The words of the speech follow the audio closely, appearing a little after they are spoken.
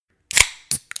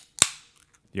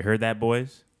You heard that,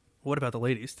 boys? What about the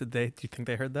ladies? Do you think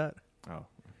they heard that? Oh,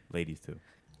 ladies too.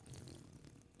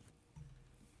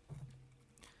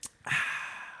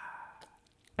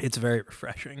 It's very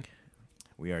refreshing.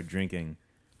 We are drinking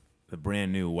the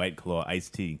brand new White Claw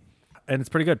iced tea. And it's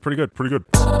pretty good.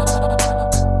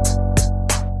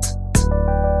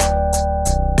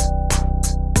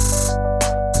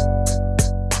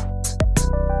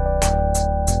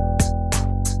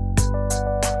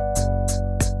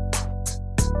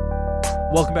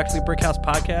 Welcome back to the Brick House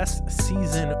Podcast,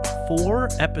 Season 4,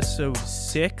 Episode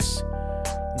 6. We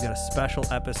got a special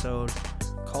episode.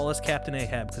 Call us Captain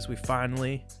Ahab because we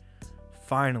finally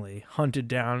hunted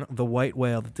down the white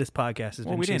whale that this podcast has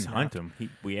been We didn't chasing hunt after. him.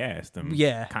 We asked him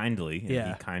kindly, and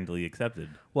Yeah. he kindly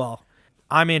accepted. Well,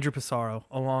 I'm Andrew Pissarro,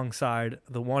 alongside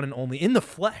the one and only, in the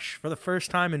flesh, for the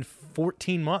first time in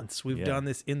 14 months. We've done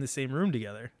this in the same room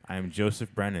together. I am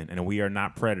Joseph Brennan, and we are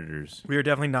not predators. We are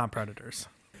definitely not predators.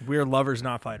 We are lovers,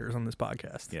 not fighters on this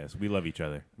podcast. Yes, we love each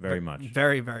other very much.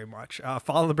 Very, very much.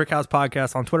 Follow the Brick House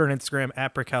Podcast on Twitter and Instagram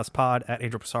at BrickHousePod, at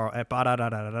Angel Pissarro, at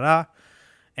ba-da-da-da-da-da.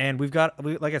 And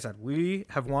like I said, we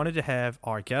have wanted to have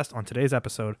our guest on today's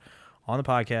episode on the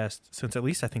podcast since at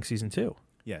least, I think, Season 2.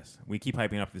 Yes, we keep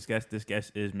hyping up this guest. This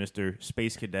guest is Mr.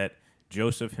 Space Cadet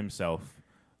Joseph himself.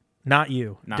 Not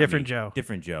you. Not Different me. Joe.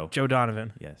 Different Joe. Joe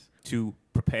Donovan. Yes. To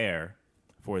prepare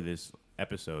for this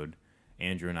episode,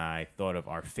 Andrew and I thought of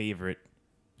our favorite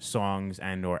songs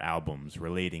and or albums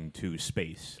relating to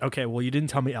space. Okay, well, you didn't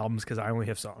tell me albums because I only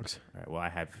have songs. All right, well, I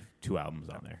have 2 albums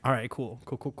on there. All right, cool.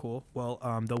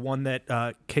 Well, the one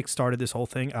that kick-started this whole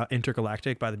thing,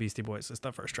 Intergalactic by the Beastie Boys, is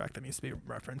the first track that needs to be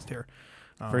referenced here.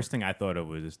 First thing I thought of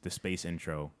was the space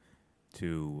intro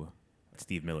to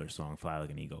Steve Miller's song, Fly Like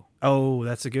an Eagle. Oh,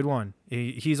 that's a good one.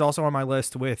 He's also on my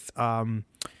list with,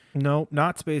 no,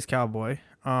 not Space Cowboy,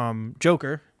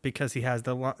 Joker, because he has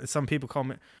some people call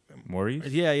me... Maurice?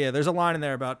 Yeah, there's a line in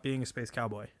there about being a space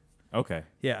cowboy. Okay.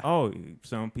 Yeah. Oh,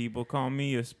 some people call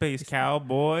me a space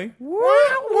cowboy.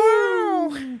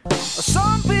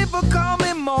 Some people call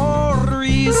me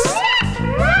Maurice.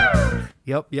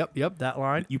 Yep, that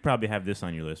line. You probably have this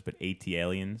on your list, but AT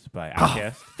Aliens by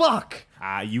Outkast. Fuck!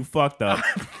 You fucked up.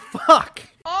 Fuck!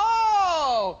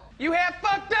 Oh, you have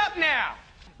fucked up now.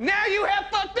 Now you have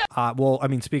fucked up. Well, I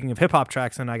mean, speaking of hip-hop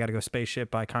tracks, then I Gotta Go Spaceship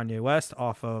by Kanye West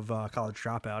off of College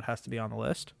Dropout has to be on the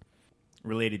list.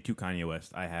 Related to Kanye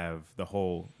West, I have the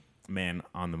whole Man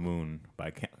on the Moon by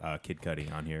Kid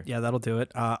Cudi on here. Yeah, that'll do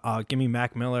it. Give me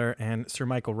Mac Miller and Sir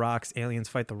Michael Rock's Aliens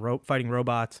Fighting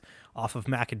Robots off of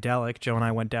Macadelic. Joe and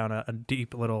I went down a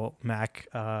deep little Mac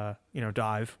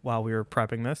dive while we were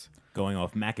prepping this. Going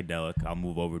off Macadelic, I'll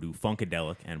move over to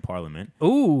Funkadelic and Parliament.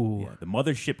 Ooh. Yeah, the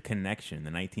Mothership Connection,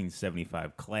 the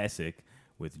 1975 classic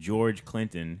with George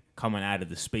Clinton coming out of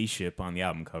the spaceship on the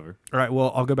album cover. All right,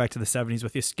 well, I'll go back to the 70s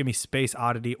with you. Give me Space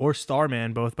Oddity or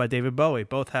Starman, both by David Bowie.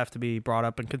 Both have to be brought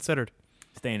up and considered.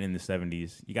 Staying in the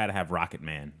 70s, you got to have Rocket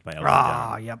Man by Elton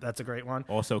John. Yep, that's a great one.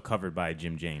 Also covered by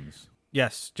Jim James.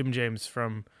 Yes, Jim James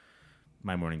from...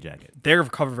 My Morning Jacket. Their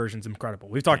cover version's incredible.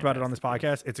 We've talked about it on this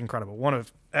podcast. It's incredible. One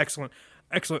of excellent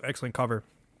cover.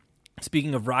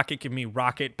 Speaking of Rocket, give me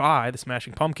Rocket by the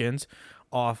Smashing Pumpkins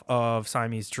off of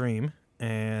Siamese Dream.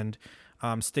 And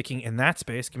sticking in that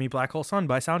space, give me Black Hole Sun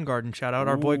by Soundgarden. Shout out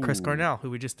our boy Chris Garnell,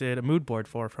 who we just did a mood board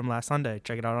for from last Sunday.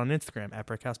 Check it out on Instagram at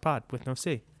BrickHousePod with no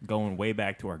C. Going way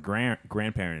back to our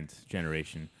grandparents'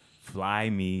 generation.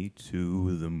 Fly Me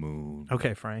to the Moon.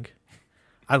 Okay, Frank.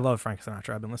 I love Frank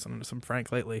Sinatra. I've been listening to some Frank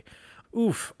lately.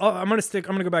 Oof. Oh, I'm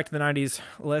gonna go back to the 90s.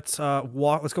 Let's go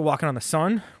Walking on the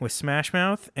Sun with Smash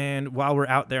Mouth. And while we're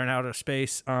out there in outer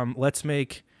space, let's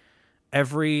make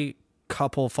every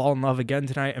couple fall in love again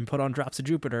tonight and put on Drops of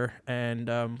Jupiter and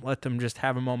let them just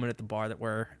have a moment at the bar that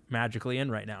we're magically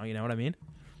in right now. You know what I mean?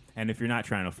 And if you're not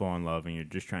trying to fall in love and you're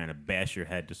just trying to bash your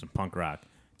head to some punk rock,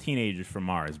 Teenagers from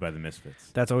Mars by the Misfits.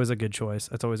 That's always a good choice.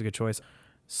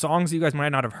 Songs you guys might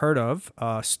not have heard of,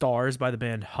 Stars by the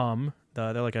band Hum.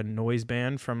 They're like a noise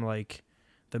band from like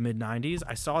the mid-90s.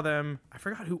 I saw them. I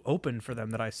forgot who opened for them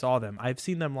that I saw them. I've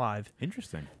seen them live.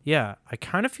 Interesting. Yeah, I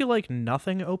kind of feel like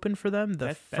Nothing opened for them. The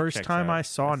That first checks time out. I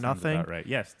saw That sounds Nothing. about right.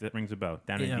 Yes, that rings a bell.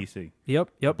 Down in D.C.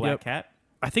 Yep. Black Cat?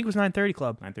 I think it was 930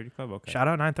 Club. 930 Club? Okay. Shout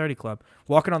out 930 Club.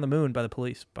 Walking on the Moon by the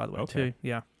Police, by the way, Okay. too.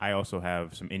 Yeah. I also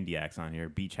have some indie acts on here.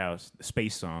 Beach House, the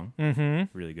Space Song.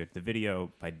 Mm-hmm. Really good. The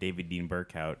video by David Dean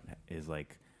Burkhout is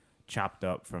like chopped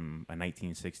up from a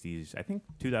 1960s, I think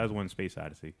 2001 Space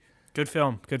Odyssey. Good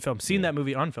film. Seen that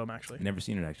movie on film, actually. Never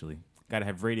seen it, actually. Got to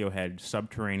have Radiohead,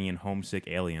 Subterranean Homesick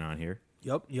Alien on here.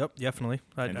 Yep, definitely.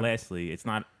 And lastly, it's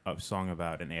not a song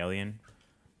about an alien,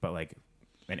 but like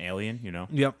an alien, you know.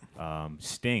 Yep.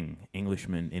 Sting,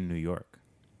 Englishman in New York.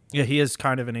 Yeah, he is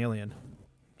kind of an alien.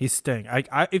 He's Sting.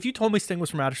 I if you told me Sting was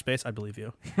from outer space, I'd believe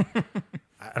you.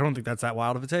 I don't think that's that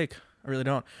wild of a take. I really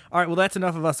don't. All right, well, that's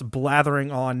enough of us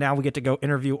blathering on. Now we get to go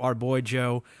interview our boy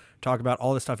Joe, talk about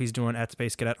all the stuff he's doing at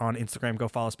Space Cadet on Instagram. Go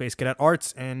follow Space Cadet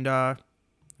Arts and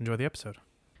enjoy the episode.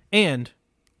 And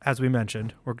as we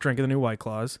mentioned, we're drinking the new White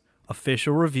Claws.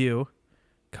 Official review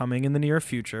coming in the near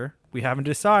future. We haven't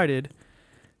decided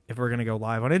if we're going to go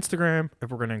live on Instagram,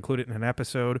 if we're going to include it in an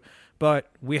episode,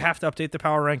 but we have to update the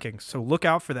power rankings. So look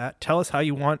out for that. Tell us how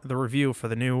you want the review for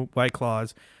the new White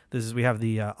Claws. We have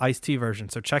the iced tea version.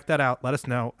 So check that out. Let us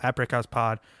know at Brickhouse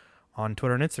Pod on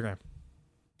Twitter and Instagram.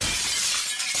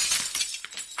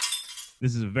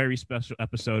 This is a very special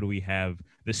episode. We have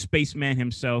the spaceman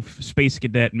himself, Space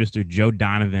Cadet, Mr. Joe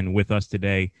Donovan, with us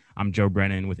today. I'm Joe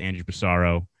Brennan with Andrew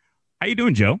Pissarro. How you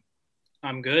doing, Joe?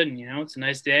 I'm good. It's a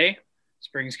nice day.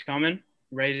 Spring's coming.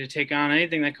 Ready to take on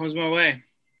anything that comes my way.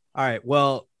 All right.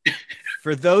 Well,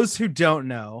 for those who don't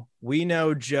know, we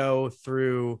know Joe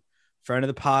through friend of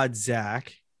the pod,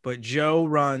 Zach, but Joe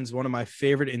runs one of my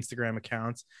favorite Instagram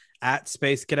accounts at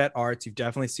Space Cadet Arts. You've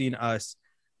definitely seen us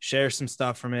share some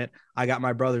stuff from it. I got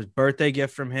my brother's birthday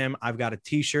gift from him. I've got a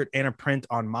t-shirt and a print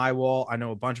on my wall. I know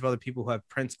a bunch of other people who have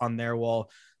prints on their wall.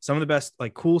 Some of the best,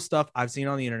 like, cool stuff I've seen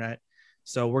on the internet.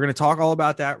 So we're going to talk all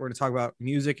about that. We're going to talk about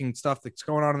music and stuff that's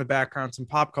going on in the background, some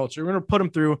pop culture. We're going to put them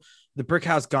through the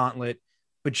Brickhouse Gauntlet.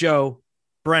 But Joe,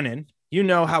 Brennan, you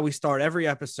know how we start every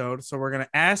episode. So we're going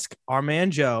to ask our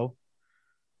man Joe,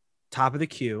 top of the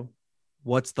queue,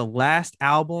 what's the last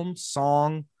album,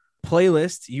 song,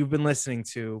 playlist you've been listening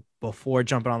to before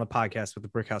jumping on the podcast with the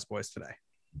Brickhouse Boys today?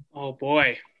 Oh,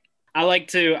 boy.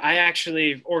 I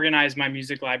actually organize my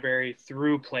music library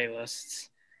through playlists.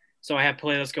 So I have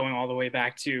playlists going all the way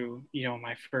back to,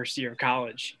 my first year of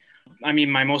college. I mean,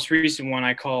 my most recent one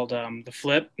I called The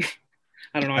Flip.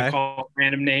 I don't know, I call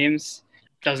random names.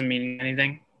 Doesn't mean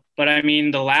anything. But I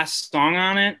mean, the last song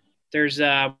on it, there's,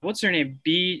 what's her name?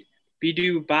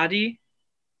 Bidu Badi?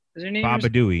 Is her name?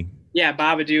 Babadooey. Yeah,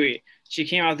 Babadooey. She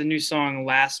came out with a new song,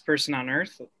 Last Person on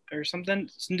Earth or something.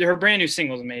 Her brand new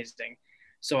single is amazing.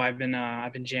 So I've been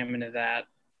jamming to that.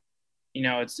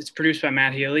 It's produced by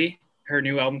Matt Healy. Her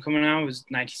new album coming out was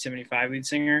 1975 lead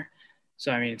singer.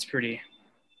 So, I mean, it's pretty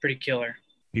killer.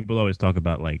 People always talk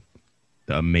about, like,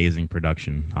 the amazing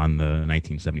production on the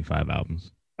 1975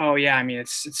 albums. Oh, yeah. I mean,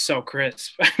 it's so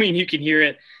crisp. I mean, you can hear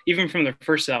it even from the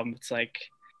first album. It's like,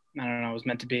 I don't know, it was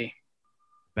meant to be.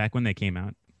 Back when they came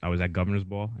out, I was at Governor's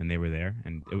Ball, and they were there,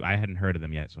 and I hadn't heard of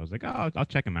them yet. So I was like, oh, I'll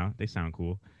check them out. They sound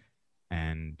cool.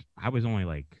 And I was only,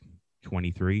 like,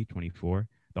 23, 24.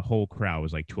 The whole crowd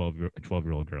was like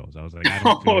 12-year-old girls. I was like, I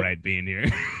don't feel right being here.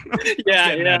 Yeah.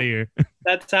 Out of here.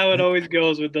 That's how it always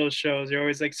goes with those shows. You're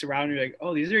always like surrounded, like,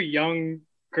 oh, these are young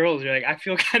girls. You're like, I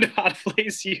feel kind of out of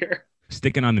place here.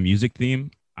 Sticking on the music theme,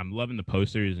 I'm loving the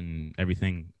posters and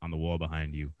everything on the wall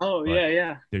behind you. Oh,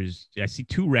 yeah. I see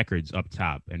 2 records up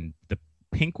top, and the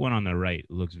pink one on the right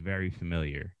looks very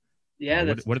familiar. Yeah,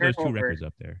 what are those 2 records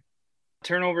up there?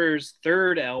 Turnover's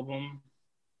third album.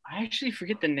 I actually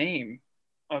forget the name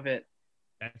of it.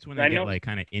 That's when they get like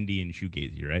kind of indie and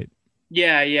shoegazy, right?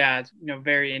 Yeah.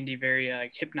 Very indie, very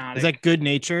like hypnotic. Is that Good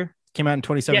Nature? Came out in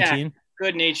 2017. Yeah,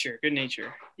 Good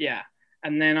Nature. Yeah.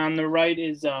 And then on the right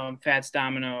is Fats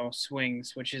Domino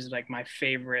Swings, which is like my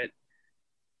favorite.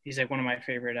 He's like one of my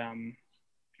favorite.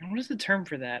 What is the term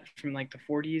for that from like the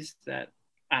 40s? That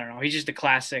I don't know. He's just a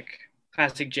classic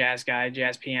jazz guy,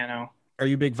 jazz piano. Are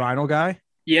you a big vinyl guy?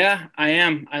 Yeah, I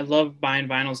am. I love buying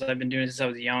vinyls. I've been doing it since I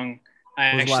was young.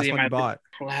 What was the last one you bought?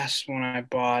 Last one I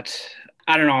bought,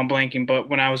 I don't know, I'm blanking, but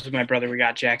when I was with my brother, we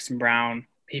got Jackson Browne.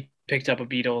 He picked up a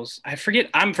Beatles.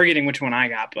 I'm forgetting which one I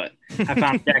got, but I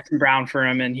found Jackson Browne for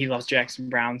him, and he loves Jackson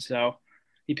Browne, so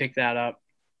he picked that up.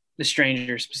 The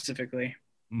Stranger specifically.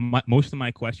 Most of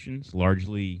my questions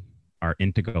largely are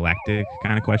intergalactic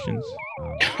kind of questions.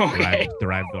 Okay.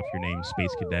 Derived off your name,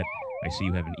 Space Cadet. I see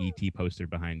you have an ET poster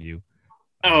behind you.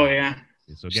 Oh, yeah.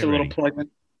 So just a little plug.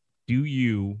 Do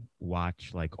you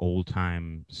watch like old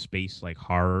time space like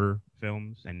horror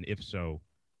films? And if so,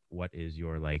 what is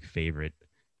your like favorite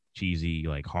cheesy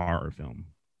like horror film?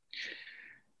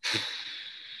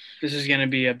 This is gonna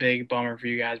be a big bummer for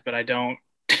you guys, but I don't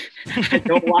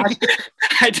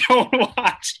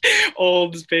watch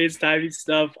old space timey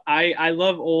stuff. I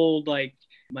love old like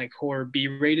horror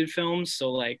B-rated films.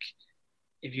 So like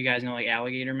if you guys know like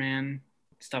Alligator Man,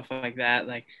 stuff like that.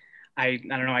 Like I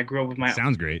don't know, I grew up with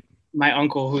Sounds great. My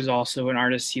uncle, who's also an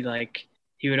artist, he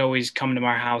would always come to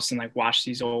our house and like watch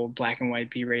these old black and white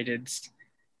B-rateds,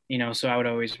 so I would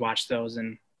always watch those.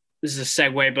 And this is a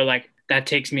segue, but like that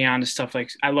takes me on to stuff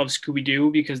like I love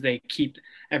Scooby-Doo because they keep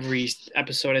every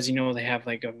episode, as you know, they have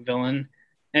like a villain,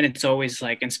 and it's always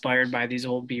like inspired by these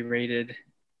old B-rated,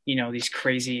 these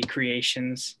crazy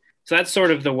creations. So that's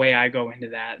sort of the way I go into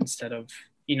that instead of,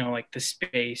 like the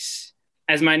space.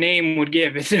 As my name would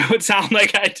give, it would sound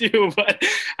like I do, but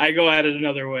I go at it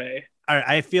another way.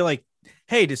 I feel like,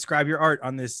 hey, describe your art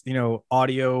on this,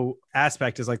 audio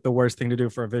aspect is like the worst thing to do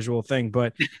for a visual thing.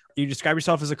 But you describe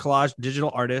yourself as a collage digital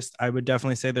artist. I would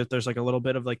definitely say that there's like a little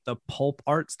bit of like the pulp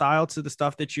art style to the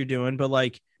stuff that you're doing. But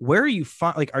like, where are you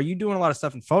like, are you doing a lot of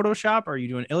stuff in Photoshop? Are you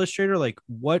doing Illustrator? Like,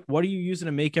 what are you using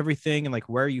to make everything? And like,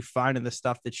 where are you finding the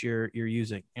stuff that you're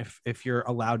using? If you're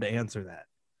allowed to answer that.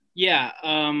 Yeah,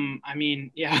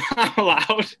 yeah, I'm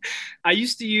allowed. I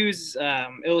used to use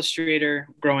Illustrator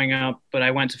growing up, but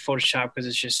I went to Photoshop because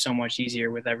it's just so much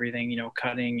easier with everything,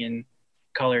 cutting and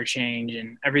color change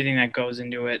and everything that goes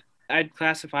into it. I'd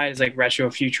classify it as like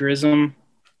retrofuturism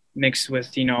mixed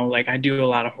with, like I do a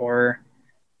lot of horror.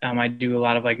 I do a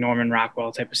lot of like Norman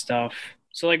Rockwell type of stuff.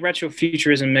 So like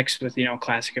retrofuturism mixed with,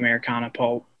 classic Americana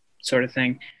pulp sort of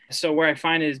thing. So where I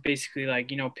find it is basically like,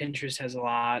 Pinterest has a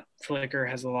lot, Flickr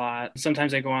has a lot.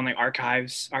 Sometimes I go on like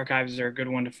archives. Archives are a good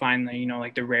one to find the,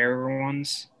 like the rarer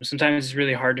ones. Sometimes it's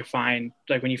really hard to find,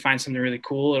 like when you find something really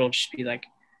cool, it'll just be like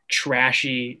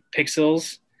trashy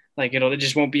pixels. Like it'll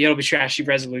be trashy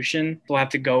resolution. We'll have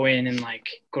to go in and like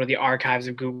go to the archives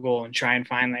of Google and try and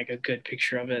find like a good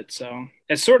picture of it. So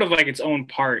it's sort of like its own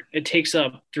part. It takes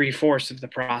up 3/4 of the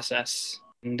process.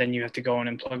 And then you have to go in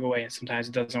and plug away, and sometimes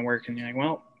it doesn't work, and you're like,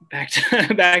 well,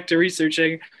 back to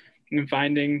researching and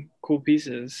finding cool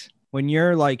pieces. When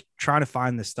you're like trying to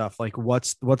find this stuff, like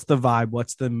what's the vibe,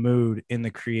 what's the mood in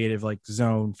the creative like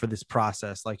zone for this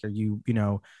process? Like, are you,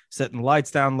 setting the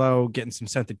lights down low, getting some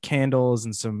scented candles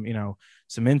and some,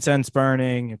 some incense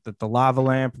burning at the lava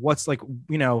lamp? What's like,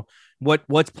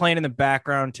 what's playing in the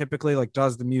background typically? Like,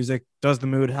 does the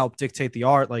mood help dictate the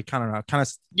art? Like,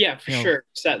 yeah, for sure.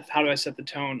 How do I set the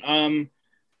tone? I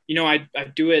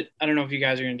do it. I don't know if you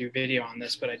guys are going to do video on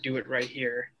this, but I do it right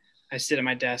here. I sit at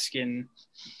my desk and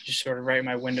just sort of write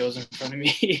my windows in front of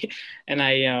me. And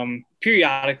I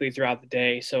periodically throughout the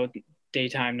day, so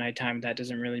daytime, nighttime, that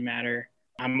doesn't really matter.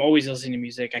 I'm always listening to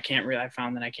music. I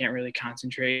found that I can't really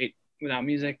concentrate without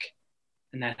music.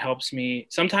 And that helps me.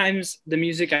 Sometimes the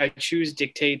music I choose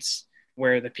dictates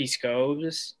where the piece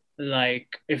goes.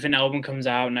 Like if an album comes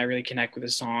out and I really connect with a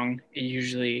song, it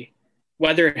usually,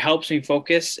 whether it helps me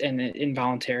focus and it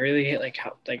involuntarily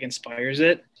like inspires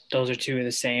it, those are two of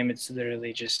the same. It's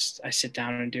literally just I sit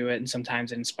down and do it, and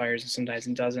sometimes it inspires and sometimes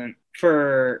it doesn't.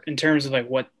 In terms of like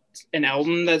what an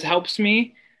album that helps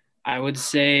me, I would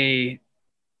say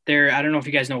I don't know if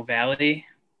you guys know Valley.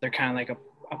 They're kind of like a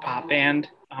pop band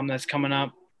that's coming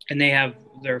up, and they only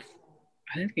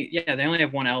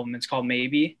have one album. It's called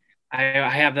Maybe. I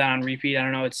have that on repeat. I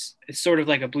don't know. It's sort of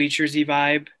like a Bleachers-y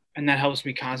vibe, and that helps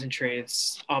me concentrate.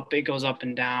 It goes up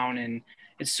and down, and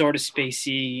it's sort of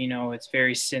spacey, it's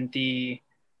very synthy,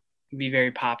 be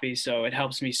very poppy. So it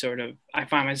helps me I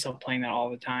find myself playing that all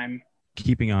the time.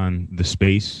 Keeping on the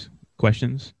space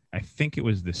questions, I think it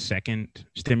was the second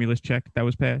stimulus check that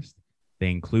was passed.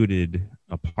 They included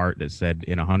a part that said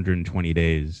in 120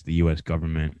 days, the U.S.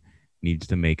 government needs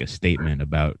to make a statement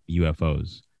about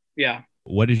UFOs. Yeah.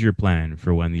 What is your plan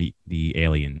for when the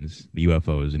aliens, the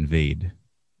UFOs, invade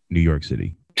New York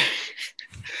City?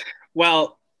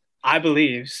 Well, I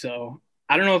believe so.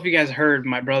 I don't know if you guys heard,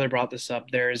 my brother brought this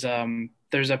up. There's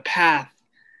a path,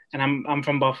 and I'm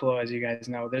from Buffalo, as you guys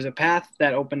know. There's a path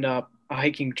that opened up, a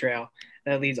hiking trail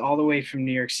that leads all the way from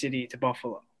New York City to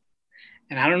Buffalo.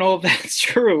 And I don't know if that's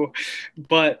true,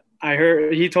 but I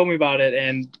heard he told me about it,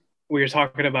 and we were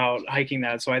talking about hiking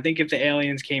that. So I think if the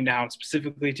aliens came down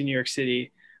specifically to New York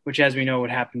City, which as we know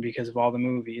would happen because of all the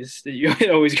movies that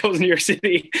it always goes to New York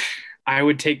City, I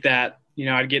would take that.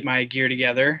 I'd get my gear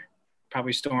together,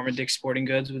 probably storm a Dick's Sporting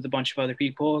Goods with a bunch of other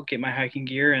people, get my hiking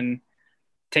gear, and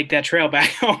take that trail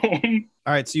back home.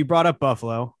 All right. So you brought up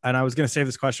Buffalo, and I was going to save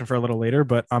this question for a little later,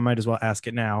 but I might as well ask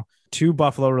it now. 2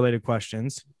 Buffalo related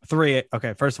questions. 3.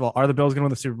 Okay. First of all, are the Bills going to win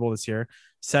the Super Bowl this year?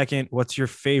 Second, what's your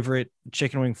favorite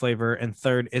chicken wing flavor? And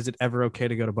third, is it ever okay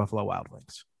to go to Buffalo Wild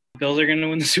Wings? Bills are going to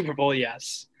win the Super Bowl.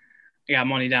 Yes. I got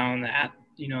money down on that.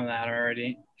 You know that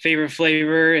already. Favorite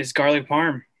flavor is garlic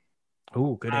parm.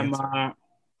 Oh, good answer. I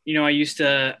used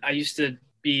to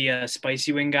be a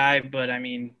spicy wing guy, but I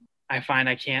mean, I find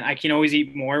I can always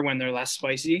eat more when they're less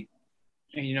spicy,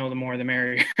 and the more the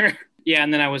merrier. Yeah,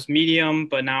 and then I was medium,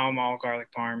 but now I'm all garlic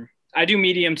parm. I do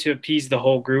medium to appease the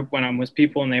whole group when I'm with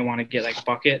people and they want to get like a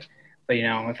bucket, but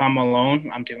if I'm alone,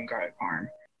 I'm doing garlic parm.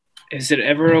 Is it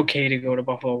ever okay to go to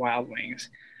Buffalo Wild Wings?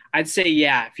 I'd say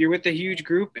yeah. If you're with a huge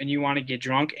group and you want to get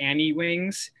drunk and eat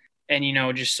wings, and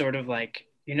just sort of like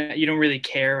you don't really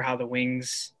care how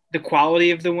the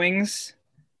quality of the wings.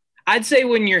 I'd say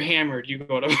when you're hammered, you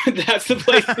go to that's the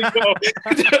place to go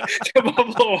to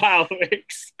Buffalo Wild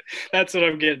Wings. That's what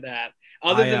I'm getting at.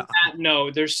 Other than that,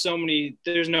 no. There's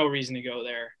no reason to go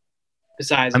there.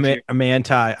 Besides, I'm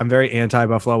very anti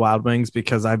Buffalo Wild Wings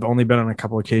because I've only been on a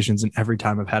couple occasions and every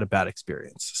time I've had a bad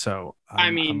experience. So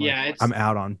I'm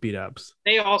out on beat ups.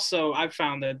 They also, I've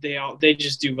found that they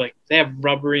just do they have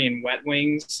rubbery and wet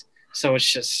wings. So it's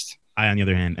just. I, on the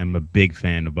other hand, am a big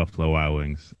fan of Buffalo Wild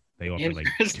Wings. They offer like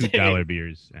 $2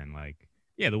 beers and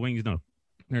the wings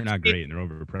they're not great and they're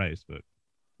overpriced, but.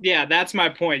 Yeah, that's my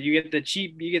point. You get the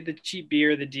cheap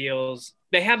beer, the deals.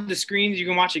 They have the screens. You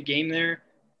can watch a game there.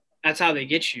 That's how they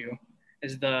get you.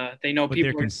 They know but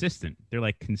people. They're consistent. They're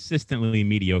like consistently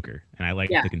mediocre, and I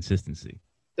like the consistency.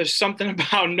 There's something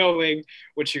about knowing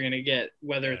what you're gonna get,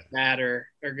 whether it's bad or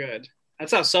good.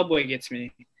 That's how Subway gets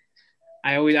me.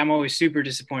 I'm always super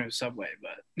disappointed with Subway,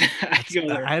 but I go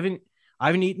there. I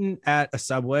haven't eaten at a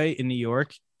Subway in New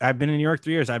York. I've been in New York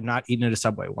 3 years. I've not eaten at a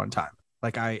Subway one time.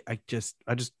 Like I just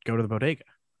go to the bodega.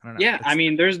 I don't know.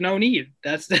 Yeah, there's no need.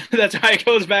 That's why it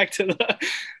goes back to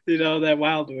the that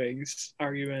Wild Wings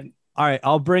argument. All right,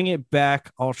 I'll bring it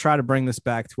back. I'll try to bring this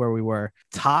back to where we were.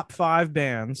 Top 5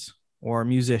 bands or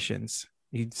musicians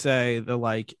you'd say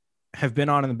have been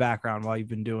on in the background while you've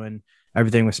been doing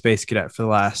everything with Space Cadet for the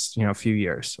last few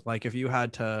years. Like if you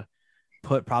had to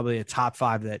put probably a top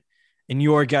 5 that in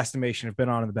your guesstimation have been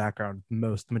on in the background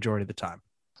the majority of the time.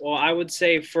 Well, I would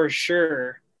say for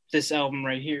sure this album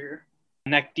right here.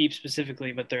 Neck Deep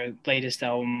specifically, but their latest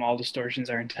album, All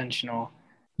Distortions Are Intentional,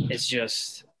 it's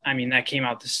just, that came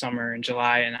out this summer in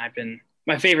July, and I've been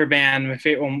my favorite band,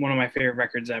 one of my favorite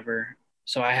records ever.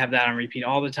 So I have that on repeat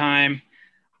all the time.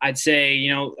 I'd say,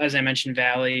 as I mentioned,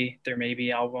 Valley, their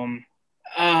Maybe album.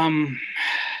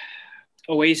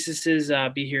 Oasis's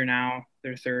Be Here Now,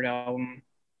 their third album,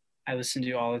 I listen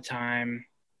to all the time.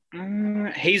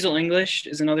 Hazel English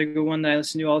is another good one that I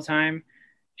listen to all the time.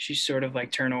 She's sort of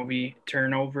like turnover-y,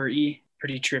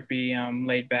 pretty trippy,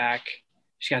 laid back.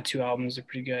 She's got 2 albums that are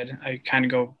pretty good. I kind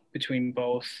of go between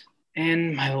both.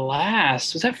 And my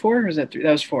last, was that 4 or was that 3?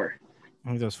 That was 4. I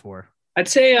think that was 4. I'd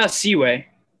say Seaway.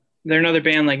 They're another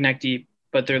band like Neck Deep,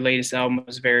 but their latest album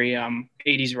was very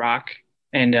 80s rock.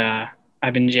 And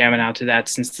I've been jamming out to that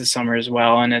since the summer as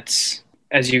well. And it's,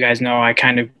 as you guys know, I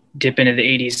kind of dip into the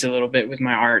 80s a little bit with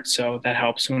my art. So that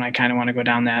helps when I kind of want to go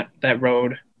down that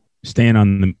road. Staying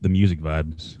on the music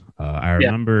vibes, I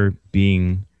remember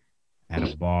being at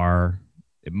a bar.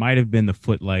 It might have been the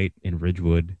Footlight in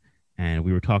Ridgewood, and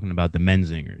we were talking about the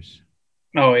Menzingers.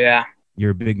 Oh, yeah.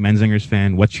 You're a big Menzingers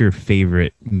fan. What's your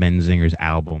favorite Menzingers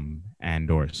album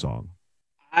and/or song?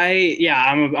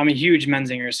 I'm a huge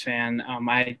Menzingers fan.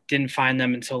 I didn't find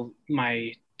them until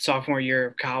my sophomore year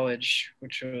of college,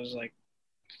 which was like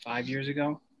 5 years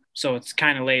ago. So it's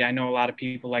kind of late. I know a lot of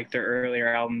people like their earlier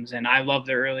albums, and I love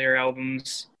their earlier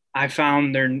albums. I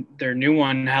found their new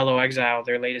one, Hello Exile,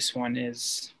 their latest one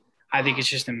I think it's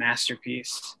just a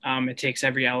masterpiece. It takes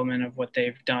every element of what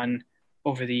they've done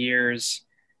over the years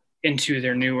into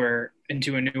a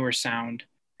newer sound.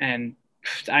 And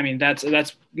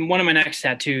that's one of my next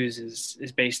tattoos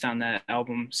is based on that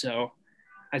album. So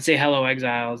I'd say Hello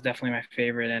Exile is definitely my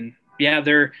favorite. And yeah,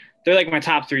 they're like my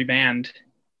top 3 band.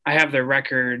 I have their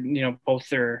record, both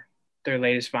their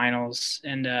latest vinyls.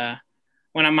 And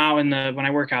when I'm out when I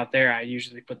work out there, I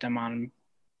usually put them on,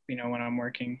 when I'm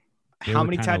working. How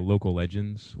many local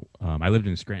legends? I lived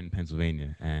in Scranton,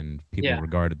 Pennsylvania, and people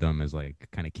regarded them as like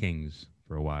kind of kings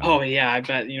for a while. Oh yeah, I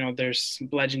bet there's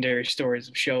legendary stories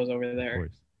of shows over there.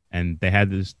 And they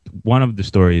had one of the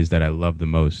stories that I love the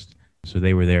most. So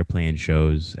they were there playing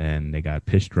shows, and they got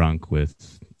pissed drunk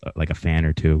with like a fan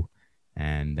or 2,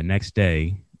 and the next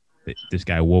day, this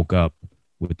guy woke up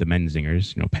with the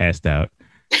Menzingers, passed out,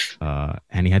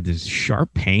 and he had this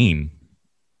sharp pain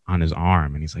on his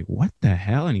arm, and he's like, "What the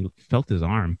hell?" And he felt his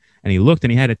arm, and he looked,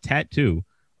 and he had a tattoo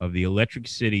of the Electric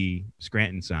City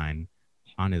Scranton sign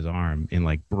on his arm in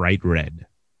like bright red.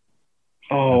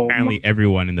 Oh, apparently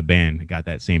everyone in the band got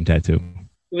that same tattoo.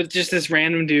 With just this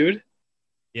random dude?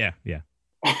 Yeah.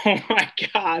 Oh my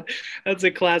God, that's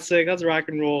a classic. That's rock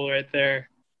and roll right there.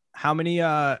 How many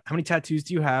tattoos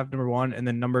do you have? Number 1, and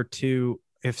then number 2,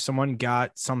 if someone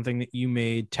got something that you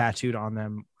made tattooed on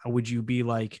them, would you be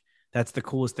like, that's the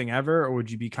coolest thing ever, or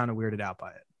would you be kind of weirded out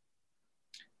by it?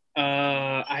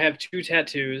 I have 2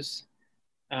 tattoos.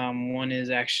 One is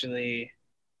actually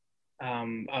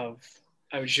I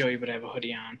would show you, but I have a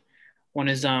hoodie on. One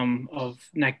is of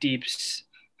Neck Deep's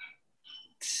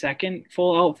second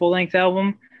full length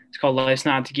album. It's called Life's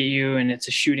Not to Get You, and it's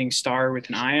a shooting star with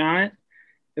an eye on it.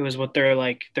 It was what their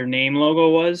name logo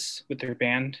was with their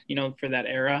band, for that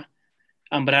era.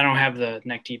 But I don't have the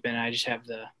Neck Deep in it. I just have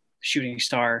the shooting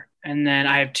star. And then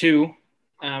I have two.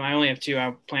 I only have two.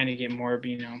 I plan to get more, but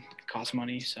it costs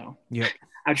money. So Yep.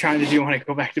 I'm trying to do when I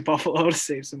go back to Buffalo to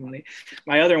save some money.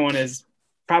 My other one is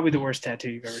probably the worst tattoo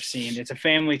you've ever seen. It's a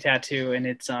family tattoo, and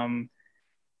it's I'll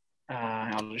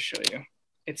just show you.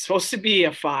 It's supposed to be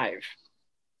a 5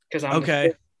 because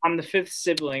I'm the fifth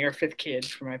sibling or fifth kid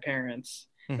for my parents,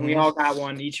 and we all got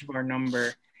one each of our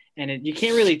number. And you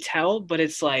can't really tell, but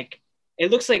it's like it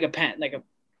looks like a pen, like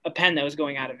a pen that was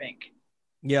going out of ink.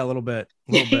 Yeah, a little bit.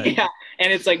 Yeah,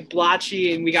 and it's like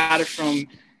blotchy, and we got it from.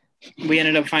 We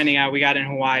ended up finding out we got it in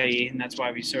Hawaii, and that's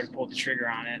why we sort of pulled the trigger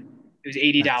on it. It was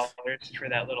 $80 for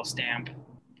that little stamp.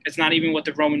 It's not even what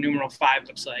the Roman numeral 5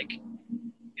 looks like.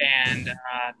 And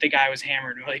the guy was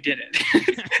hammered while he did it.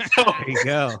 So there you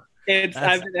go.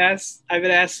 I've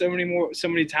been asked so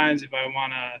many times if I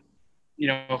want to,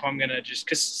 if I'm gonna just,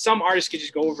 because some artists could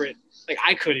just go over it like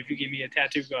I could if you give me a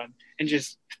tattoo gun and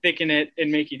just thicken it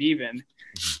and make it even.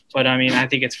 But I mean, I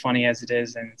think it's funny as it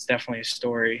is, and it's definitely a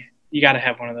story. You got to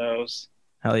have one of those.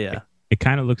 Hell yeah. It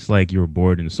kind of looks like you were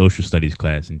bored in social studies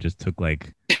class and just took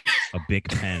like a big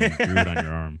pen and drew it on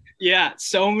your arm. Yeah,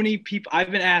 so many people.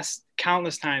 I've been asked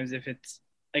countless times if it's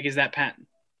like, is that pen?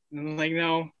 And I'm like,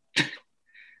 no,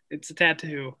 it's a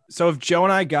tattoo. So if Joe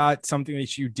and I got something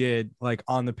that you did like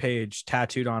on the page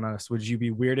tattooed on us, would you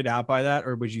be weirded out by that,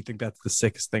 or would you think that's the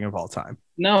sickest thing of all time?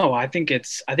 No, I think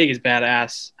it's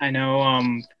badass. I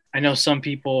know some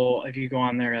people, if you go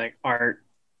on their like art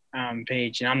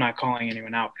page, and I'm not calling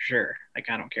anyone out for sure, like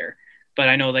I don't care, but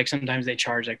I know like sometimes they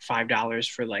charge like $5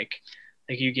 for like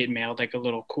you get mailed like a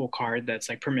little cool card that's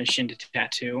like permission to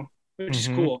tattoo, which is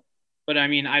cool. But I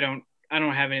mean, I don't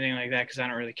have anything like that because I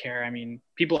don't really care. I mean,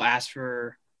 people ask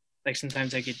for, like,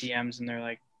 sometimes I get DMs and they're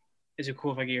like, is it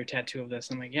cool if I get your tattoo of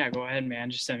this? I'm like, yeah, go ahead,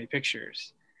 man, just send me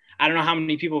pictures. I don't know how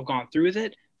many people have gone through with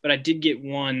it, but I did get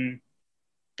one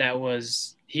that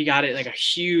was, he got it like a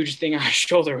huge thing on his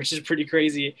shoulder, which is pretty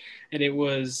crazy. And it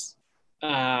was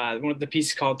one of the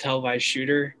pieces called Televised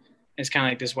Shooter. It's kind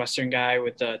of like this Western guy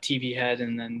with the TV head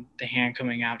and then the hand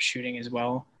coming out shooting as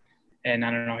well. And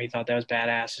I don't know, he thought that was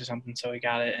badass or something, so he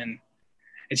got it, and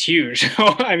it's huge.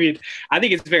 I mean, I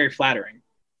think it's very flattering.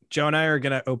 Joe and I are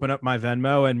gonna open up my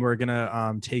Venmo, and we're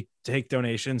gonna take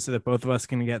donations so that both of us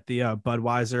can get the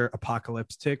Budweiser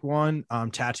Apocalyptic one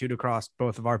tattooed across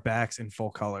both of our backs in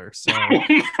full color. So, oh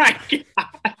my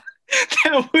god,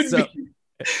 that would be.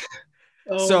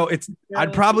 So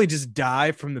I'd probably just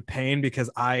die from the pain because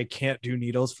I can't do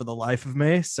needles for the life of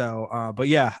me. So, but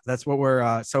yeah, that's what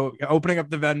we're so opening up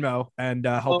the Venmo and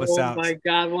help us out. Oh my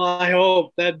god! Well, I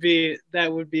hope that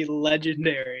would be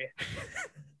legendary.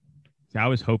 So I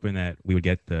was hoping that we would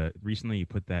get recently you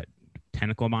put that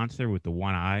tentacle monster with the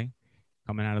one eye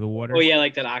coming out of the water. Oh yeah,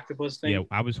 like that octopus thing. Yeah,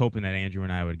 I was hoping that Andrew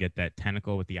and I would get that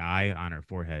tentacle with the eye on our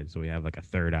forehead, so we have like a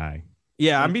third eye.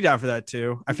 Yeah, I'd be down for that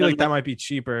too. I feel like that might be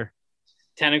cheaper.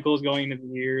 Tentacles going into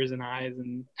the ears and eyes,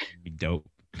 and be dope.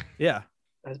 Yeah,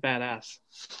 that's badass.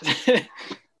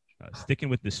 Sticking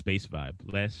with the space vibe,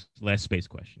 last space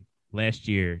question. Last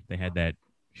year they had that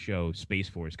show Space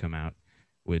Force come out,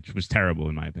 which was terrible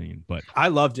in my opinion, but I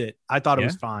loved it. I thought it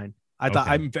was fine. Thought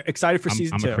I'm excited for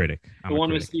season 2. I'm a critic. The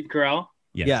one with Steve Carell.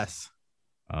 Yes.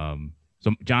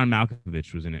 So John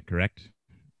Malkovich was in it, correct?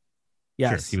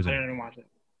 Yes. Sure, he was. I didn't watch it.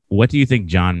 What do you think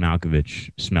John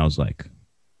Malkovich smells like?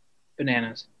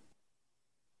 Bananas.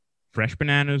 Fresh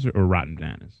bananas or rotten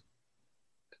bananas?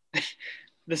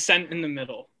 The scent in the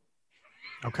middle.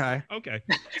 Okay. Okay.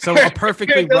 So a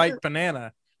perfectly ripe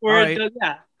banana. Where All right. it does,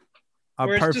 yeah. A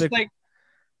perfect.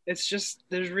 It's just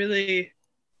there's really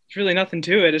nothing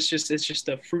to it. It's just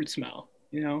a fruit smell,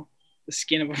 the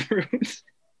skin of a fruit.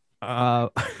 I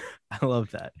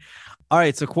love that. All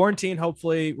right, so quarantine.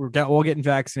 Hopefully, we're all getting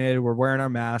vaccinated. We're wearing our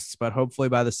masks, but hopefully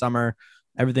by the summer,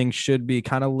 everything should be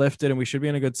kind of lifted and we should be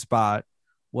in a good spot.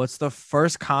 What's the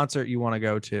first concert you want to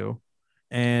go to?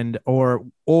 And or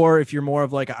if you're more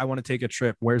of like, I want to take a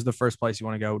trip, where's the first place you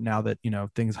want to go now that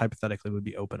things hypothetically would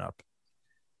be open up?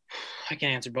 I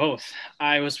can answer both.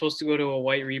 I was supposed to go to a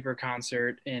White Reaper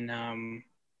concert in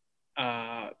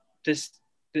this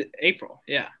April,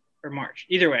 or March.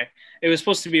 Either way, it was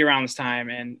supposed to be around this time,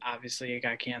 and obviously it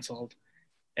got canceled,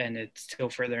 and it's till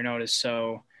further notice.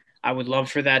 So I would love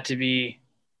for that to be,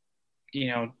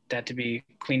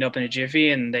 cleaned up in a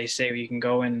jiffy, and they say you can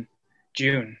go in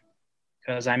June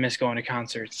because I miss going to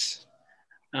concerts.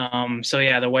 So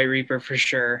yeah, the White Reaper for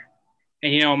sure.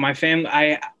 And my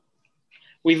family,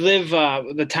 we live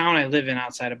the town I live in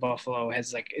outside of Buffalo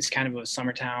has it's kind of a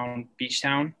summer town, beach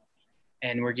town,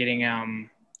 and we're getting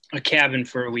a cabin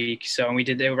for a week. So we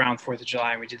did that around 4th of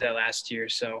July, and we did that last year.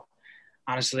 So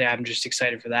honestly, I'm just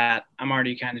excited for that. I'm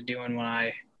already kind of doing what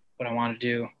I want to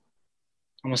do.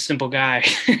 I'm a simple guy.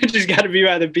 Just got to be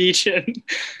by the beach and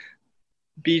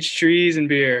beach trees and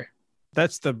beer.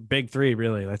 That's the big three,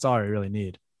 really. That's all I really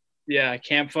need. Yeah,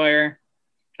 campfire.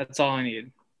 That's all I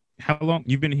need. How long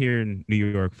you've been here in New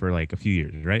York for like a few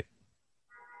years, right?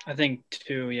 I think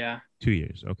 2, yeah. 2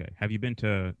 years. Okay. Have you been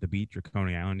to the beach or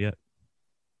Coney Island yet?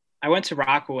 I went to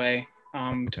Rockaway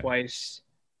twice.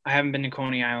 I haven't been to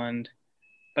Coney Island,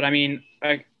 but I mean,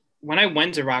 when I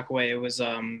went to Rockaway, it was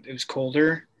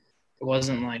colder. It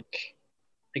wasn't like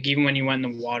even when you went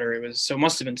in the water, it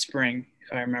must have been spring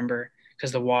if I remember,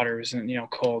 because the water wasn't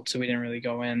cold, so we didn't really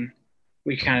go in.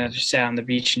 We kind of just sat on the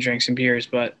beach and drank some beers,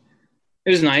 but it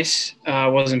was nice.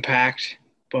 It wasn't packed,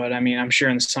 but I mean, I'm sure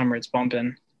in the summer it's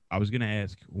bumping. I was gonna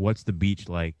ask, what's the beach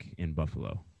like in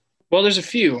Buffalo? Well, there's a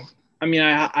few. I mean,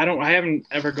 I haven't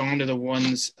ever gone to the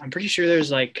ones. I'm pretty sure there's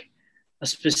like a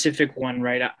specific one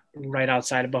right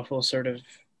outside of Buffalo, sort of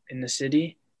in the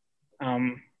city.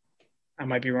 I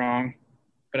might be wrong,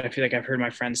 but I feel like I've heard my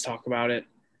friends talk about it.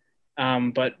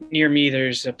 But near me,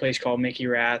 there's a place called Mickey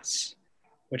Rat's,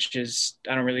 which is,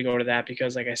 I don't really go to that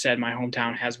because, like I said, my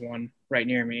hometown has one right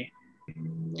near me.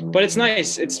 But it's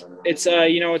nice. It's it's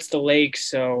the lake,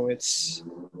 so it's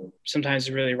sometimes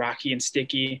really rocky and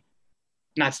sticky.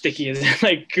 Not sticky as in,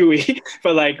 like gooey,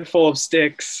 but like full of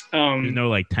sticks. There's no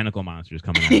like tentacle monsters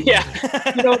coming out. Yeah,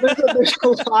 there's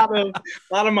a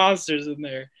lot of monsters in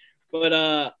there.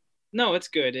 But no, it's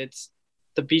good. It's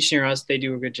the beach near us. They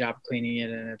do a good job cleaning it,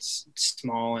 and it's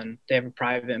small, and they have a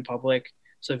private and public.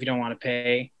 So if you don't want to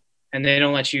pay, and they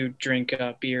don't let you drink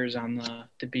beers on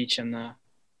the beach and the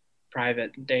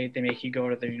private, they make you go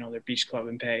to their beach club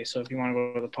and pay. So if you want to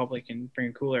go to the public and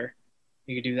bring a cooler,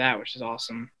 you could do that, which is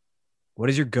awesome. What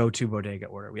is your go-to bodega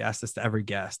order? We ask this to every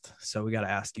guest, so we got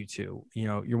to ask you too.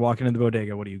 You're walking in the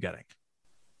bodega. What are you getting?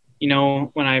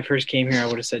 When I first came here, I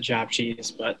would have said chopped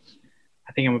cheese, but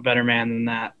I think I'm a better man than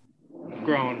that.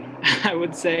 Grown, I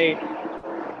would say,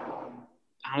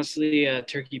 honestly, a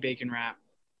turkey bacon wrap.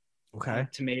 Okay.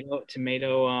 Tomato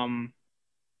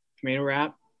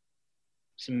wrap,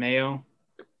 some mayo.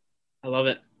 I love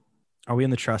it. Are we in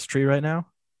the trust tree right now,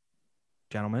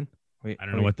 gentlemen? I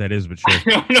don't know what that is, but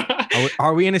sure.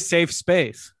 Are we in a safe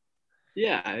space?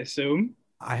 Yeah, I assume.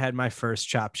 I had my first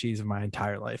chopped cheese of my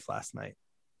entire life last night.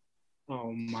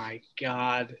 Oh my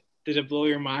God. Did it blow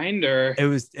your mind or? It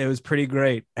was pretty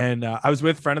great. And I was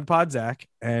with a friend of the pod, Zach,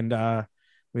 and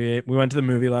we went to the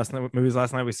movies last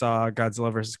night. We saw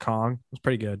Godzilla versus Kong. It was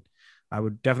pretty good. I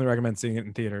would definitely recommend seeing it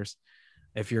in theaters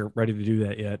if you're ready to do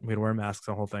that yet. We had to wear masks,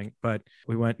 the whole thing. But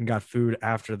we went and got food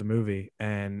after the movie,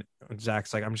 and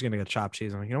Zach's like, I'm just going to get chopped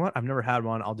cheese. I'm like, you know what? I've never had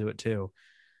one. I'll do it too.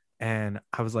 And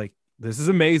I was like, this is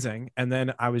amazing. And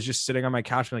then I was just sitting on my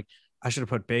couch, like, I should have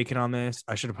put bacon on this.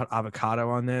 I should have put avocado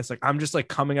on this. Like, I'm just like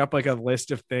coming up like a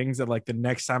list of things that like the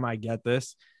next time I get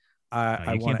this, you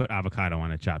can't put avocado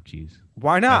on a chopped cheese.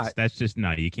 Why not? That's just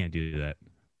no. You can't do that.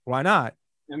 Why not?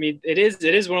 I mean, it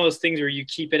is one of those things where you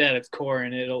keep it at its core,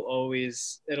 and it'll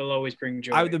always bring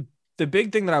joy. The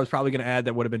big thing that I was probably going to add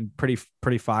that would have been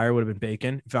pretty fire would have been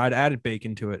bacon. If I'd added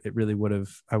bacon to it, it really would have.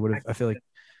 I feel like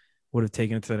would have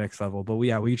taken it to the next level. But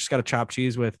we just got a chopped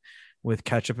cheese with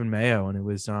ketchup and mayo, and it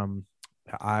was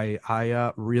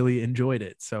I really enjoyed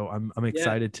it. So I'm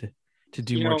excited to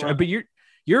do more. But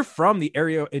you're from the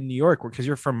area in New York because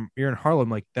you're in Harlem.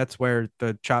 Like that's where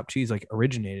the chopped cheese like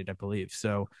originated, I believe.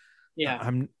 So yeah,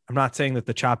 I'm not saying that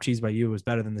the chopped cheese by you was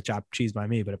better than the chopped cheese by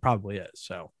me, but it probably is.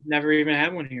 So never even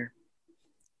had one here.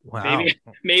 Wow.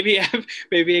 Maybe I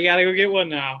gotta go get one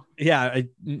now. Yeah,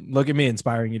 look at me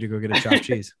inspiring you to go get a chopped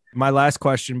cheese. My last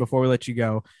question before we let you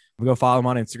go. We go follow him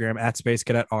on Instagram at Space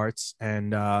Cadet Arts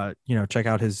and check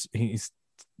out he's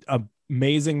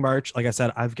amazing merch. Like I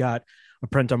said, I've got a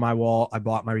print on my wall. I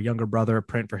bought my younger brother a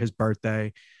print for his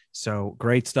birthday. So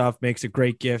great stuff. Makes a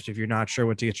great gift. If you're not sure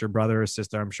what to get your brother or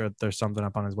sister, I'm sure there's something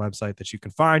up on his website that you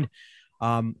can find.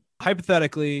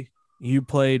 Hypothetically, you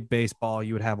played baseball,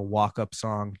 you would have a walk-up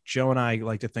song. Joe and I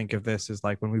like to think of this as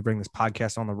like when we bring this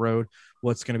podcast on the road,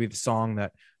 what's going to be the song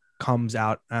that comes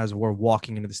out as we're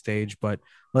walking into the stage. But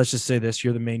let's just say this,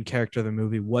 you're the main character of the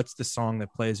movie. What's the song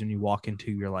that plays when you walk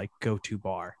into your like go-to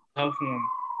bar?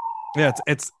 Yeah,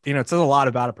 it says a lot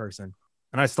about a person.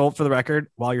 And I stole it for the record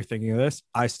while you're thinking of this.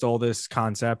 I stole this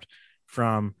concept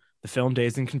from the film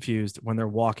Dazed and Confused when they're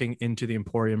walking into the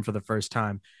Emporium for the first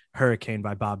time. Hurricane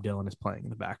by Bob Dylan is playing in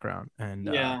the background. And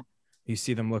you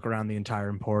see them look around the entire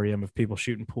emporium of people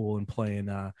shooting pool and playing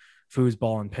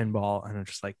foosball and pinball, and I'm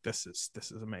just like, this is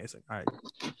amazing.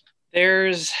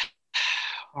 There's,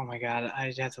 oh my God,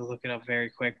 I have to look it up very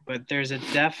quick, but there's a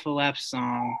Def Leppard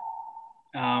song.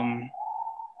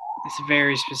 It's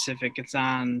very specific. It's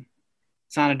on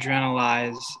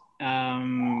Adrenalize.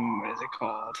 What is it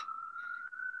called?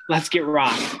 Let's Get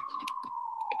Rocked.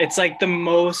 It's like the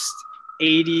most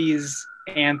 80s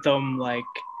anthem, like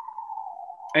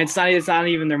it's not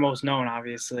even their most known,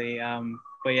 obviously.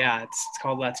 But yeah, it's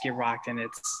called Let's Get Rocked, and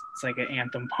it's like an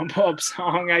anthem pump up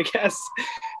song, I guess.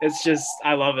 It's just,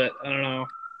 I love it. I don't know.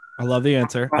 I love the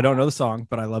answer. I don't know the song,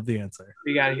 but I love the answer.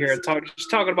 You got to hear it.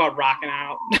 Just talking about rocking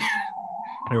out.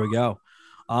 There we go.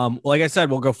 Like I said,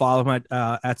 we'll go follow him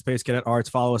at Space Cadet Arts.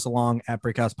 Follow us along at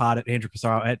Brickhouse Pod, at Andrew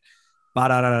Pissarro, at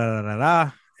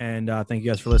ba-da-da-da-da-da-da. And thank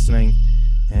you guys for listening.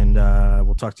 And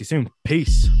we'll talk to you soon.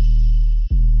 Peace.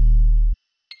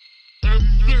 And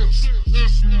this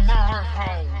is my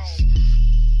house.